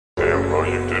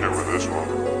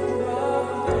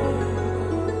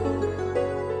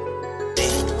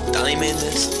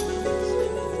business.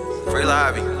 Free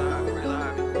lobby.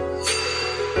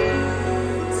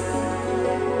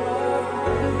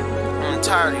 I'm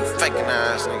tired of you faking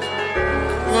ass niggas.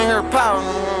 You ain't hear power.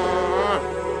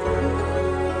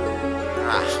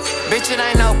 Bitch, it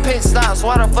ain't no pit stops.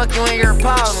 Why the fuck you ain't your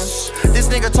problems? This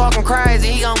nigga talking crazy,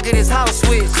 he gon' get his house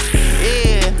switched.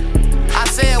 Yeah, I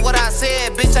said what I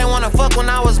said. Bitch ain't wanna fuck when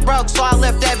I was broke, so I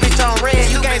left that bitch on red.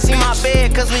 You can't see my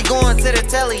bed, cause we going to the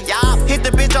telly, y'all. Hit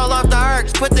the bitch all off the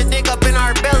arcs, put the dick up in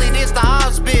our belly. This the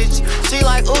house, bitch. She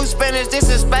like, ooh, Spanish, this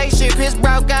is spaceship. His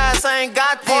broke ass ain't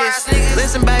got this.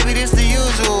 Listen, baby, this the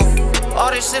usual.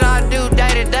 All this shit I do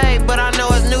day to day, but I know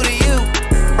it's new to you.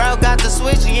 Bro got the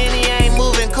switchy and he ain't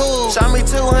moving cool. Show me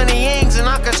 200 yings and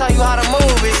I can show you how to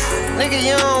move it. Nigga,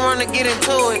 you don't wanna get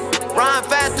into it. Ride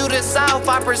fast through the south,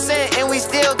 5%, and we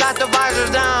still got the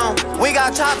visors down. We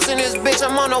got chops in this bitch,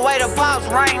 I'm on the way to Pops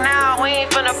right now. We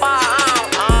ain't finna buy out.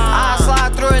 I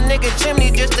slide through a nigga chimney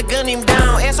just to gun him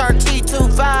down. SRT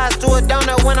 25s to a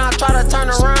donut when I try to turn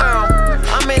around.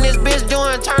 I'm in this bitch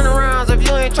doing turnarounds. If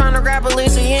you ain't trying to grab a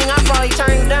Lisa Ying, I probably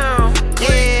turn you down.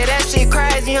 Yeah, that shit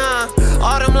crazy, huh?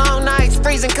 All them long nights,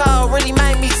 freezing cold, really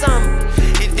made me something.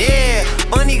 Yeah,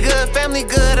 money good, family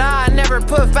good, I never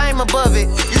put fame above it.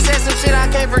 You said some shit I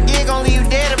can't forget, only you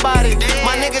dead about it.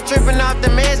 My nigga tripping off the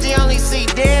meds, he only see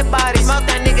dead bodies. Smoke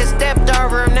that nigga stepped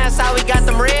over him, that's how we got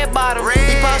them red bottoms.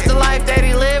 He post the life that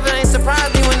he live, it ain't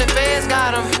surprised me when the feds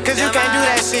got him. Cause you can't do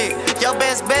that shit. Your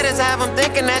best bet is have him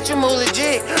thinking that you move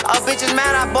legit. All bitches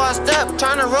mad I bossed up,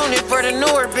 tryna ruin it for the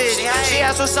newer bitch. She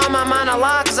asked what's on my mind a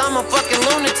lot, cause I'm a fucking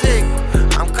lunatic.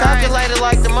 I'm calculated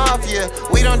like the mafia.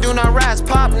 We don't do no rats,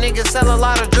 pop niggas sell a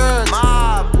lot of drugs.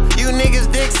 Mob, you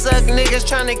niggas dick suck niggas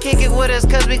tryna kick it with us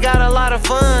cause we got a lot of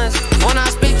funds. When I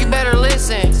speak you better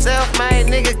listen. Self-made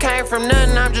nigga came from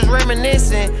nothing, I'm just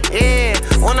reminiscing. Yeah,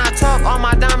 when I talk all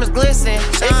my diamonds glisten.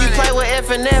 If you play with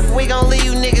F and F, we gon' leave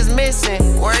you niggas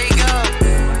missing. Where you go?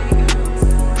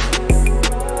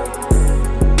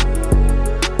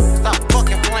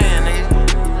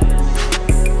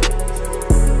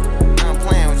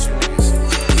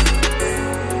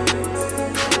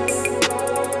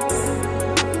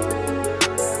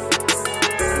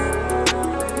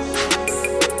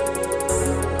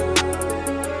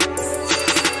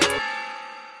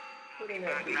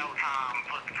 No time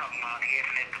put talking about if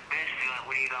and if the bitch doing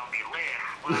we gonna be lit.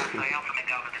 Well, I say I'm finna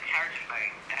go to the church today.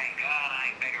 Thank God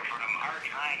I ain't begging for them merch.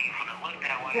 I ain't even finna look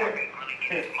that way. I can really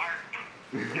get this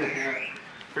merch.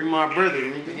 Free my brother,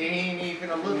 nigga. He ain't even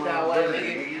finna look that way,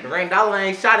 nigga. Randolla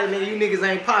ain't shot it, nigga. You niggas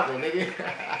ain't popping, nigga.